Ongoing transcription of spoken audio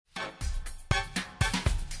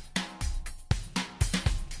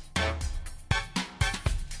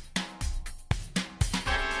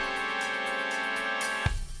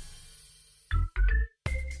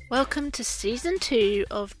Welcome to Season 2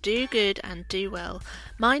 of Do Good and Do Well.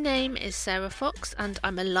 My name is Sarah Fox and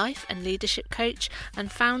I'm a life and leadership coach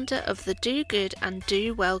and founder of the Do Good and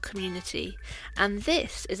Do Well community. And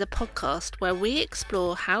this is a podcast where we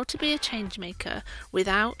explore how to be a changemaker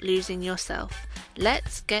without losing yourself.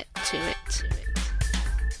 Let's get to it.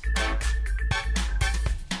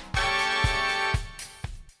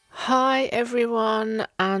 Hi everyone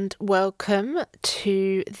and welcome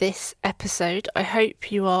to this episode. I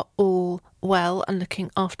hope you are all well and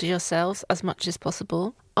looking after yourselves as much as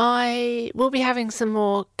possible. I will be having some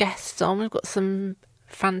more guests on. We've got some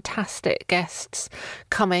fantastic guests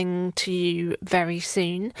coming to you very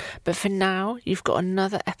soon. But for now, you've got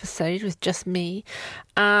another episode with just me.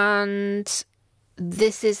 And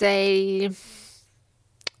this is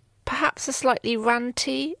perhaps a slightly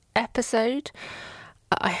ranty episode.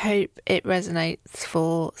 I hope it resonates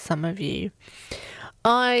for some of you.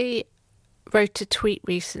 I wrote a tweet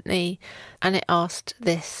recently and it asked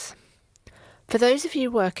this. For those of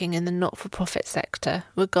you working in the not-for-profit sector,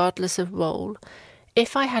 regardless of role,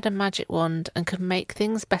 if I had a magic wand and could make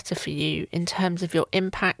things better for you in terms of your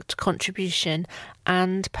impact, contribution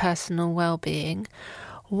and personal well-being,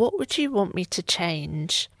 what would you want me to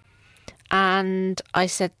change? And I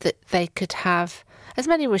said that they could have as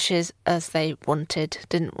many wishes as they wanted,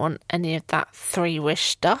 didn't want any of that 3-wish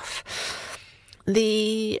stuff.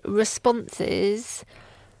 The responses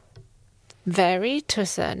varied to a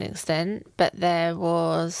certain extent, but there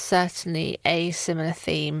was certainly a similar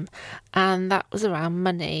theme, and that was around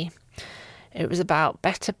money. It was about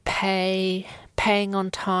better pay, paying on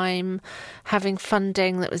time, having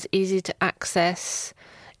funding that was easy to access,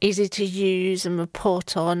 easy to use and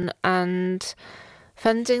report on, and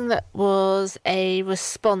funding that was a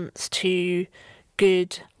response to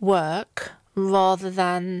good work rather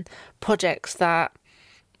than projects that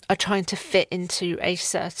are trying to fit into a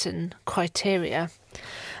certain criteria.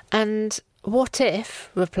 And what if,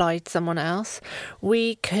 replied someone else,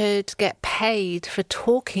 we could get paid for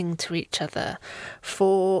talking to each other,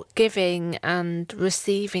 for giving and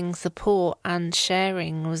receiving support and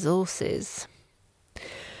sharing resources?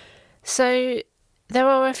 So there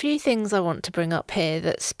are a few things I want to bring up here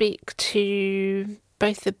that speak to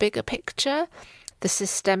both the bigger picture, the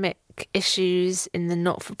systemic issues in the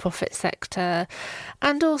not-for-profit sector,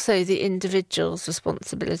 and also the individual's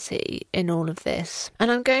responsibility in all of this. And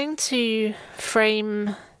I'm going to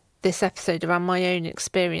frame this episode around my own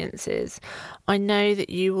experiences. I know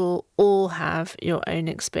that you will all have your own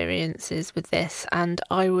experiences with this, and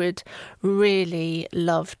I would really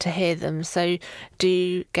love to hear them. So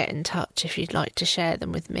do get in touch if you'd like to share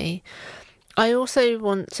them with me. I also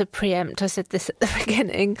want to preempt, I said this at the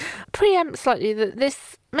beginning, preempt slightly that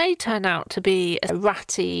this may turn out to be a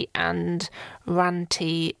ratty and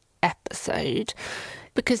ranty episode,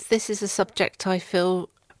 because this is a subject I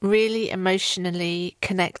feel really emotionally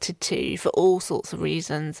connected to for all sorts of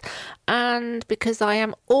reasons, and because I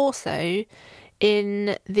am also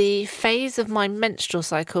in the phase of my menstrual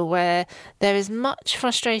cycle where there is much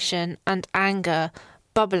frustration and anger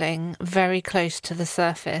bubbling very close to the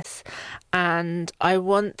surface, and I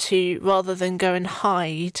want to, rather than go and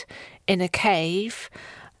hide in a cave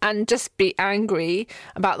and just be angry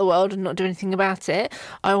about the world and not do anything about it,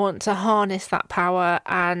 I want to harness that power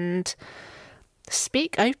and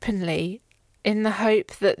speak openly in the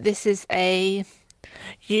hope that this is a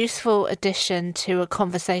useful addition to a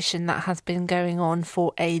conversation that has been going on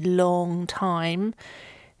for a long time.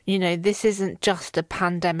 You know, this isn't just a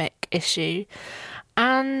pandemic issue,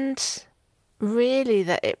 and really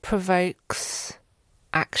that it provokes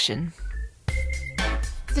action.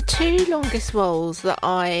 The 2 longest roles that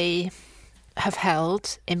I have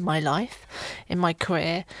held in my life, in my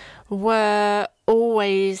career, were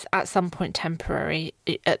always at some point temporary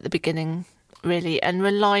at the beginning, really, and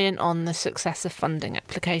reliant on the success of funding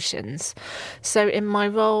applications. So in my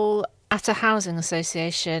role at a housing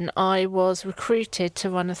association, I was recruited to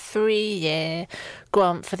run a 3-year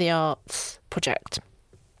grant for the arts project.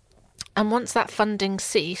 And once that funding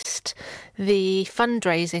ceased, the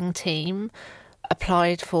fundraising team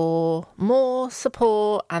applied for more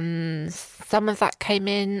support, and some of that came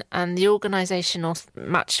in, and the organisation also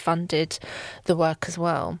match funded the work as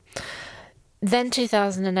well. Then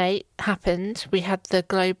 2008 happened. We had the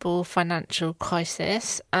global financial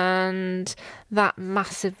crisis, and that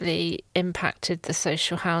massively impacted the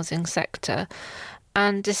social housing sector.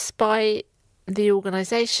 And despite the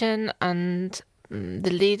organisation and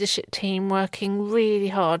the leadership team working really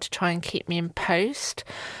hard to try and keep me in post,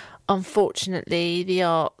 unfortunately, the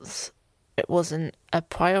arts it wasn't a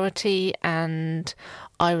priority, and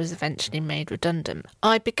I was eventually made redundant.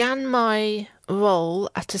 I began my role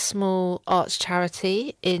at a small arts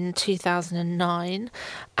charity in 2009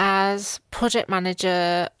 as project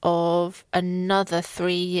manager of another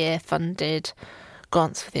 3-year funded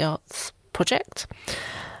Grants for the Arts project.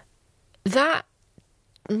 That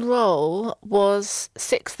role was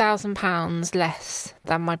 £6,000 less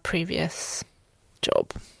than my previous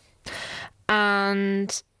job,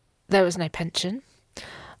 and there was no pension.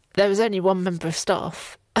 There was only one member of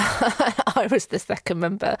staff. I was the second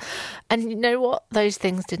member, and you know what, those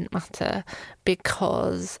things didn't matter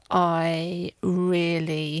because I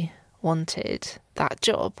really wanted that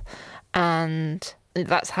job, and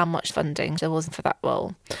that's how much funding there was for that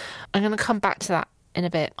role. I'm going to come back to that in a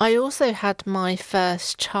bit. I also had my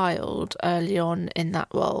first child early on in that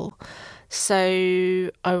role, so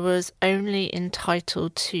I was only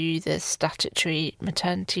entitled to the statutory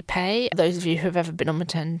maternity pay. Those of you who have ever been on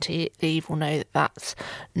maternity leave will know that that's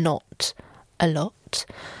not a lot.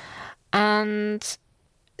 And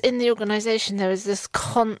in the organisation, there was this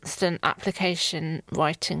constant application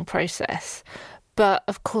writing process. But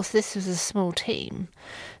of course, this was a small team.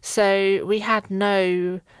 So we had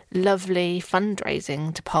no lovely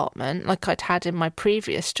fundraising department like I'd had in my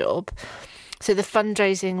previous job. So the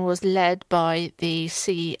fundraising was led by the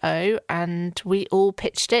CEO, and we all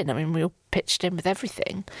pitched in. I mean, we all pitched in with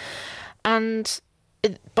everything. And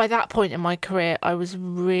by that point in my career, I was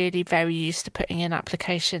really very used to putting in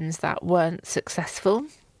applications that weren't successful.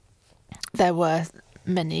 There were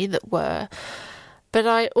many that were, but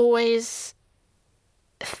I always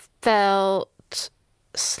felt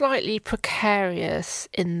slightly precarious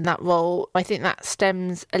in that role. I think that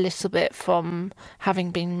stems a little bit from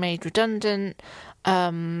having been made redundant,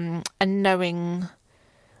 and knowing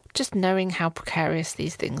how precarious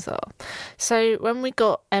these things are. So when we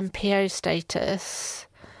got MPO status,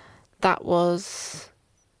 that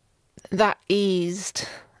eased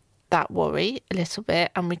that worry a little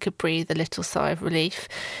bit, and we could breathe a little sigh of relief.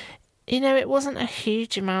 You know, it wasn't a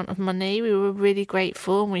huge amount of money. We were really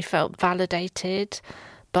grateful, and we felt validated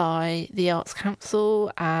by the Arts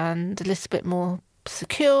Council and a little bit more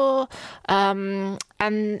secure. And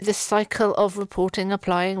this cycle of reporting,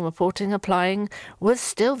 applying was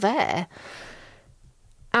still there.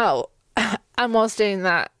 Oh, and whilst doing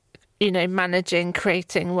that, you know, managing,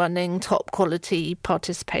 creating, running top quality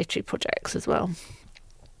participatory projects as well.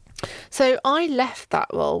 So I left that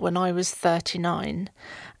role when I was 39.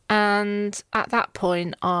 And at that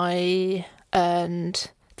point, I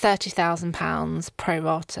earned £30,000 pro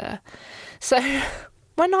rata. So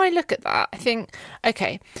when I look at that, I think,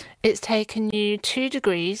 okay, it's taken you 2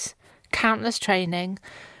 degrees, countless training,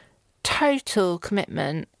 total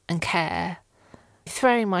commitment and care,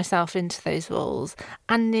 throwing myself into those roles,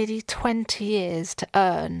 and nearly 20 years to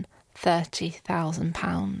earn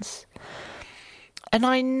 £30,000. And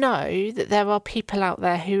I know that there are people out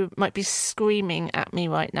there who might be screaming at me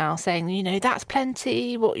right now saying, you know, that's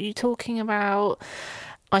plenty. What are you talking about?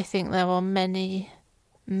 I think there are many,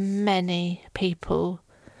 many people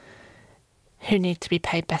who need to be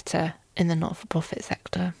paid better in the not-for-profit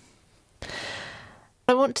sector.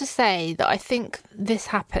 I want to say that I think this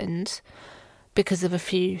happened because of a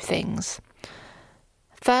few things.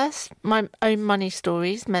 First, my own money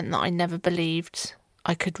stories meant that I never believed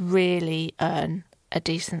I could really earn a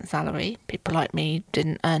decent salary. People like me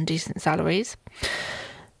didn't earn decent salaries.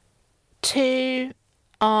 2,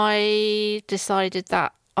 I decided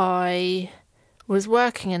that I was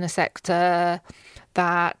working in a sector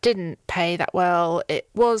that didn't pay that well. It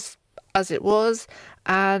was as it was,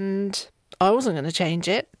 and I wasn't going to change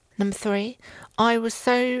it. Number 3, I was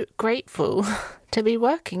so grateful to be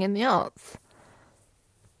working in the arts.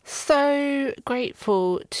 So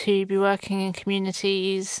grateful to be working in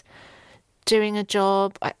communities, doing a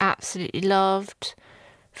job I absolutely loved,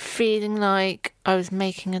 feeling like I was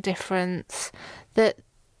making a difference, that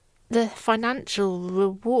the financial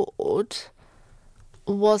reward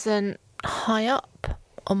wasn't high up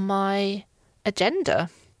on my agenda.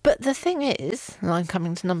 But the thing is, and I'm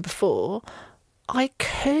coming to number 4, I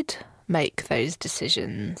could make those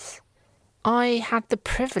decisions. I had the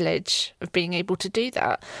privilege of being able to do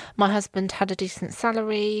that. My husband had a decent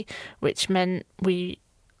salary, which meant we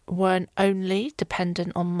weren't only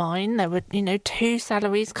dependent on mine. There were, 2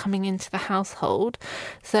 salaries coming into the household,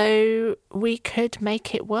 so we could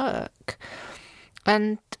make it work.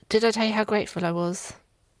 And did I tell you how grateful I was?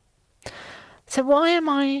 So why am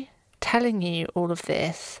I telling you all of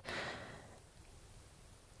this?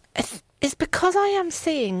 It's because I am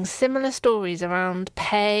seeing similar stories around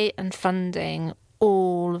pay and funding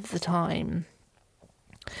all of the time.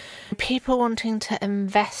 People wanting to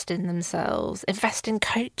invest in themselves, invest in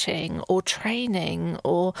coaching or training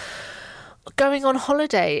or going on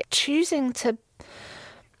holiday, choosing to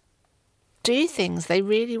do things they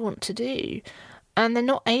really want to do, and they're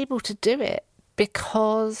not able to do it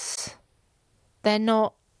because they're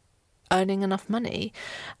not earning enough money.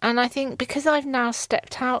 And I think because I've now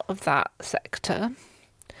stepped out of that sector,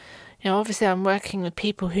 obviously I'm working with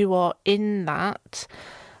people who are in that,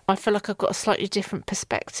 I feel like I've got a slightly different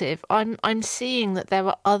perspective. I'm seeing that there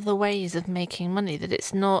are other ways of making money, that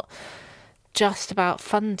it's not just about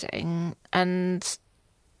funding and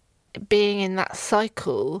being in that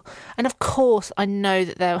cycle. And of course, I know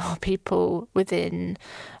that there are people within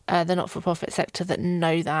the not-for-profit sector that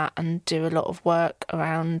know that and do a lot of work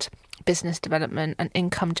around business development and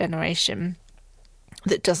income generation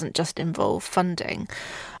that doesn't just involve funding.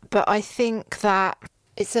 But I think that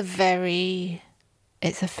it's a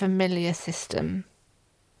familiar system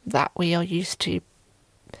that we are used to.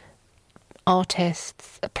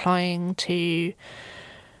 Artists applying to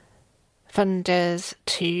funders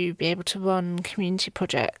to be able to run community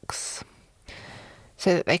projects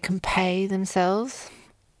so that they can pay themselves,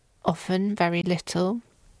 often very little,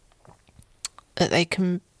 that they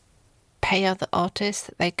can pay other artists,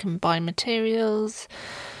 that they can buy materials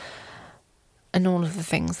and all of the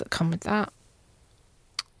things that come with that.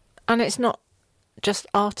 And it's not just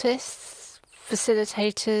artists,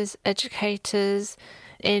 facilitators, educators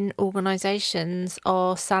in organisations.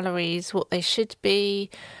 Are salaries what they should be?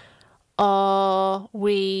 Are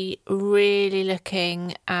we really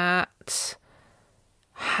looking at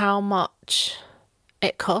how much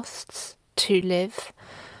it costs to live?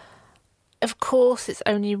 Of course, it's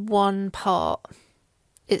only one part.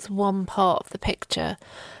 It's one part of the picture.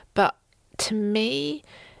 But to me,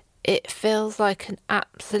 it feels like an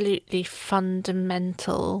absolutely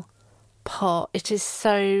fundamental part. It is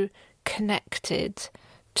so connected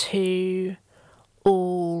to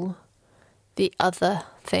all the other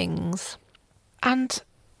things. And,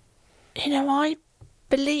 I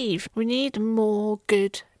believe we need more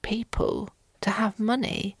good people to have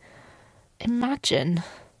money. Imagine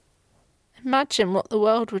what the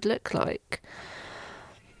world would look like.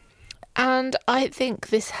 And I think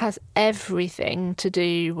this has everything to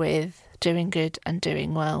do with doing good and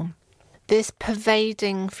doing well. This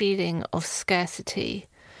pervading feeling of scarcity.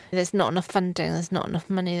 There's not enough funding, there's not enough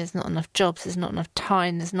money, there's not enough jobs, there's not enough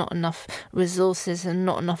time, there's not enough resources and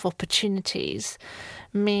not enough opportunities,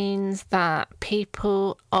 means that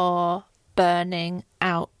people are burning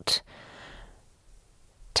out.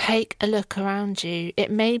 Take a look around you.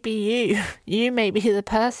 It may be you. You may be the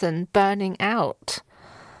person burning out.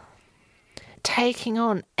 Taking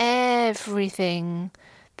on everything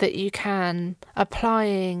that you can,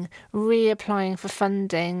 applying, reapplying for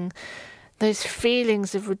funding, those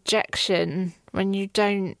feelings of rejection when you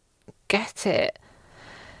don't get it,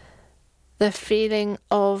 the feeling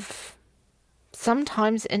of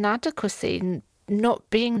sometimes inadequacy, not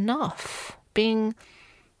being enough, being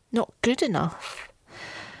not good enough,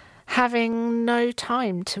 having no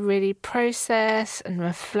time to really process and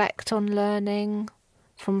reflect on learning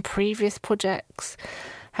from previous projects,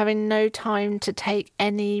 having no time to take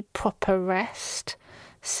any proper rest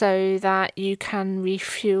so that you can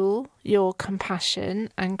refuel your compassion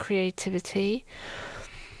and creativity.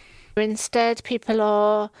 Instead, people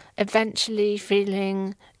are eventually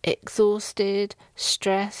feeling exhausted,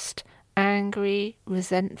 stressed, angry,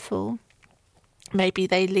 resentful. Maybe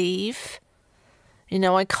they leave.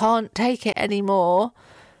 I can't take it anymore.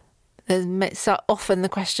 There's often the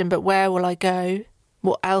question, but where will I go?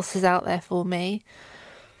 What else is out there for me?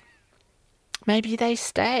 Maybe they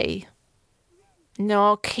stay.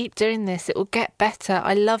 I'll keep doing this. It will get better.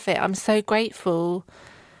 I love it. I'm so grateful.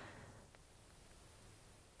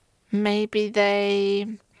 Maybe they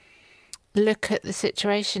look at the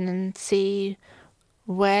situation and see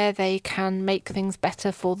where they can make things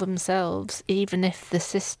better for themselves, even if the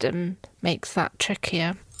system makes that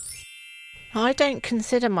trickier. I don't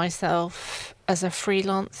consider myself as a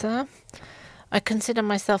freelancer. I consider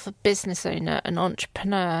myself a business owner, an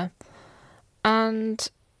entrepreneur. And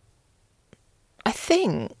I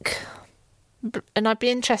think, and I'd be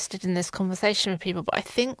interested in this conversation with people, but I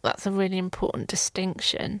think that's a really important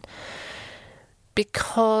distinction,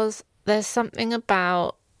 because there's something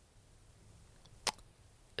about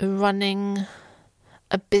running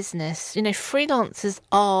a business. Freelancers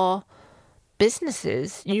are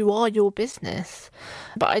businesses. You are your business.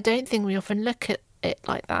 But I don't think we often look at it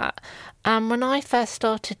like that. And when I first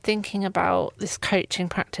started thinking about this coaching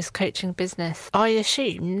business, I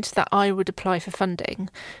assumed that I would apply for funding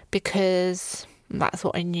because That's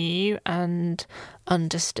what I knew and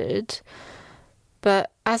understood.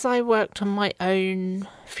 But as I worked on my own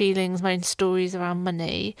feelings, my own stories around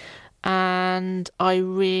money, and I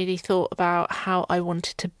really thought about how I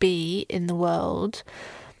wanted to be in the world,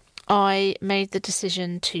 I made the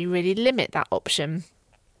decision to really limit that option.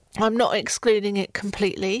 I'm not excluding it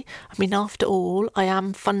completely. I mean, after all, I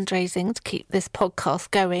am fundraising to keep this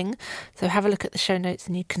podcast going. So have a look at the show notes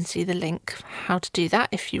and you can see the link how to do that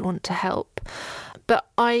if you want to help. But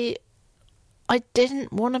I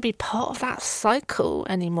didn't want to be part of that cycle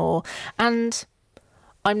anymore. And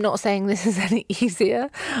I'm not saying this is any easier.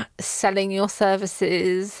 Selling your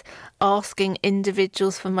services, asking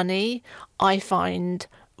individuals for money, I find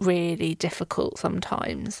really difficult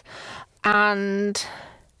sometimes. And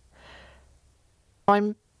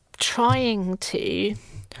I'm trying to,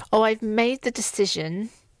 I've made the decision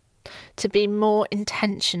to be more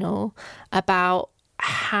intentional about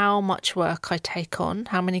how much work I take on,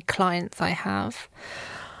 how many clients I have,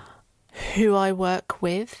 who I work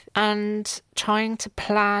with, and trying to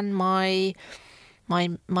plan my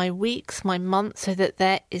weeks, my months, so that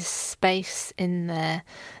there is space in there.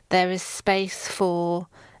 There is space for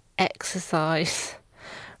exercise,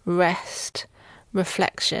 rest,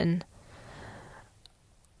 reflection.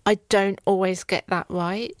 I don't always get that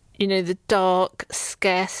right. You know, the dark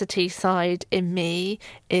scarcity side in me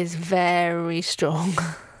is very strong.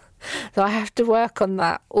 So I have to work on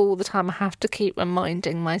that all the time. I have to keep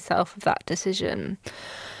reminding myself of that decision.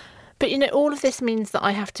 But, you know, all of this means that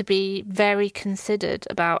I have to be very considered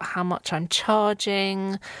about how much I'm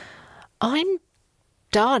charging. I'm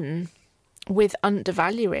done with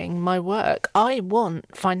undervaluing my work. I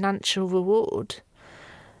want financial reward.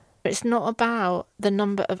 It's not about the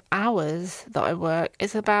number of hours that I work.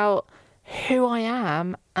 It's about who I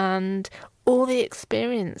am and all the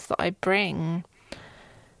experience that I bring.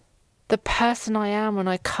 The person I am when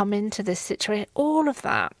I come into this situation, all of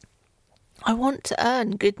that. I want to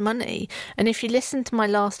earn good money. And if you listen to my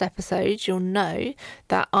last episode, you'll know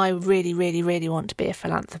that I really, really, really want to be a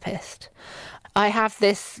philanthropist. I have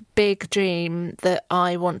this big dream that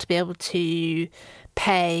I want to be able to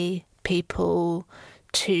pay people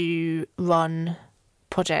to run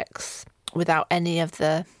projects without any of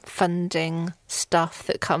the funding stuff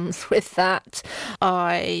that comes with that.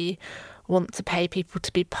 I want to pay people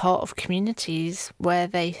to be part of communities where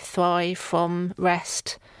they thrive from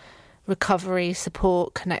rest, recovery,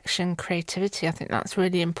 support, connection, creativity. I think that's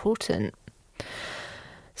really important.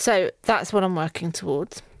 So that's what I'm working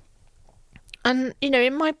towards. And, you know,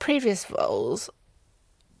 in my previous roles,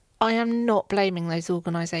 I am not blaming those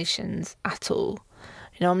organisations at all.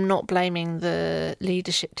 You know, I'm not blaming the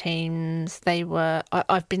leadership teams.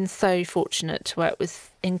 I've been so fortunate to work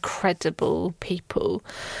with incredible people.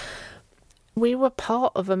 We were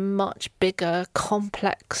part of a much bigger,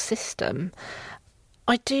 complex system.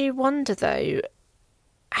 I do wonder, though,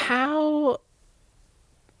 how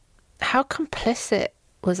complicit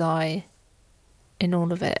was I in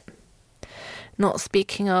all of it? Not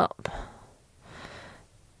speaking up,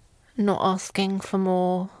 not asking for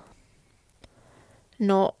more,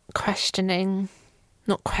 not questioning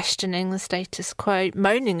the status quo,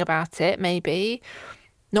 moaning about it maybe,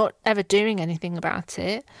 not ever doing anything about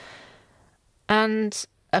it. And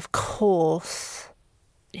of course,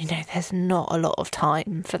 you know, there's not a lot of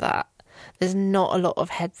time for that. There's not a lot of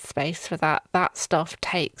headspace for that. That stuff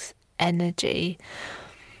takes energy.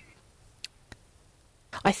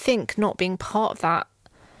 I think not being part of that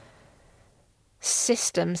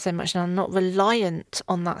system so much now, not reliant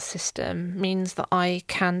on that system, means that I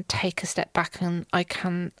can take a step back and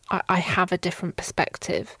I have a different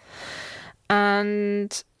perspective.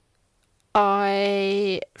 And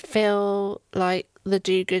I feel like the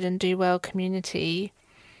Do Good and Do Well community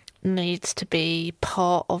needs to be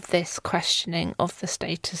part of this questioning of the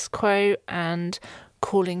status quo and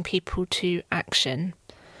calling people to action,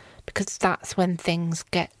 because that's when things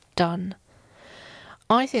get done.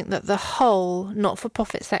 I think that the whole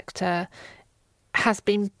not-for-profit sector has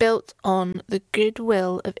been built on the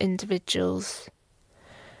goodwill of individuals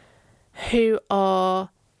who are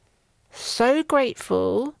so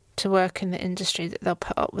grateful to work in the industry that they'll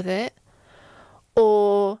put up with it,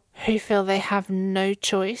 or who feel they have no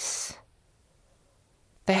choice,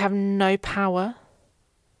 they have no power,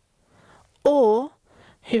 or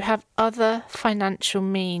who have other financial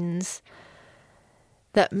means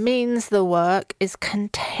that means the work is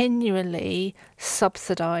continually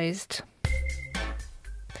subsidised.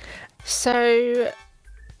 So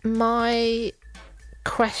my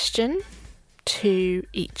question to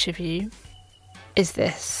each of you is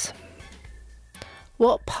this: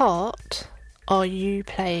 what part are you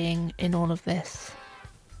playing in all of this?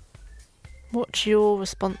 What's your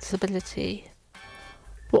responsibility?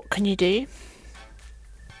 What can you do?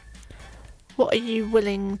 What are you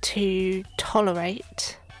willing to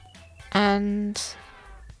tolerate? And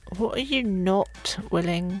what are you not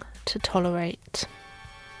willing to tolerate?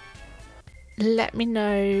 Let me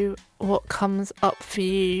know what comes up for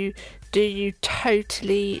you. Do you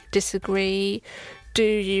totally disagree? Do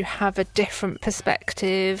you have a different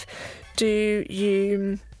perspective? Do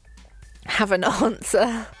you have an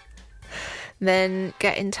answer? Then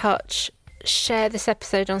get in touch. Share this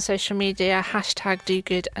episode on social media,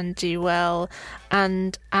 #DoGoodAndDoWell,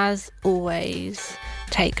 and as always,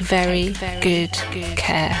 take very good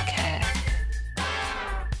care.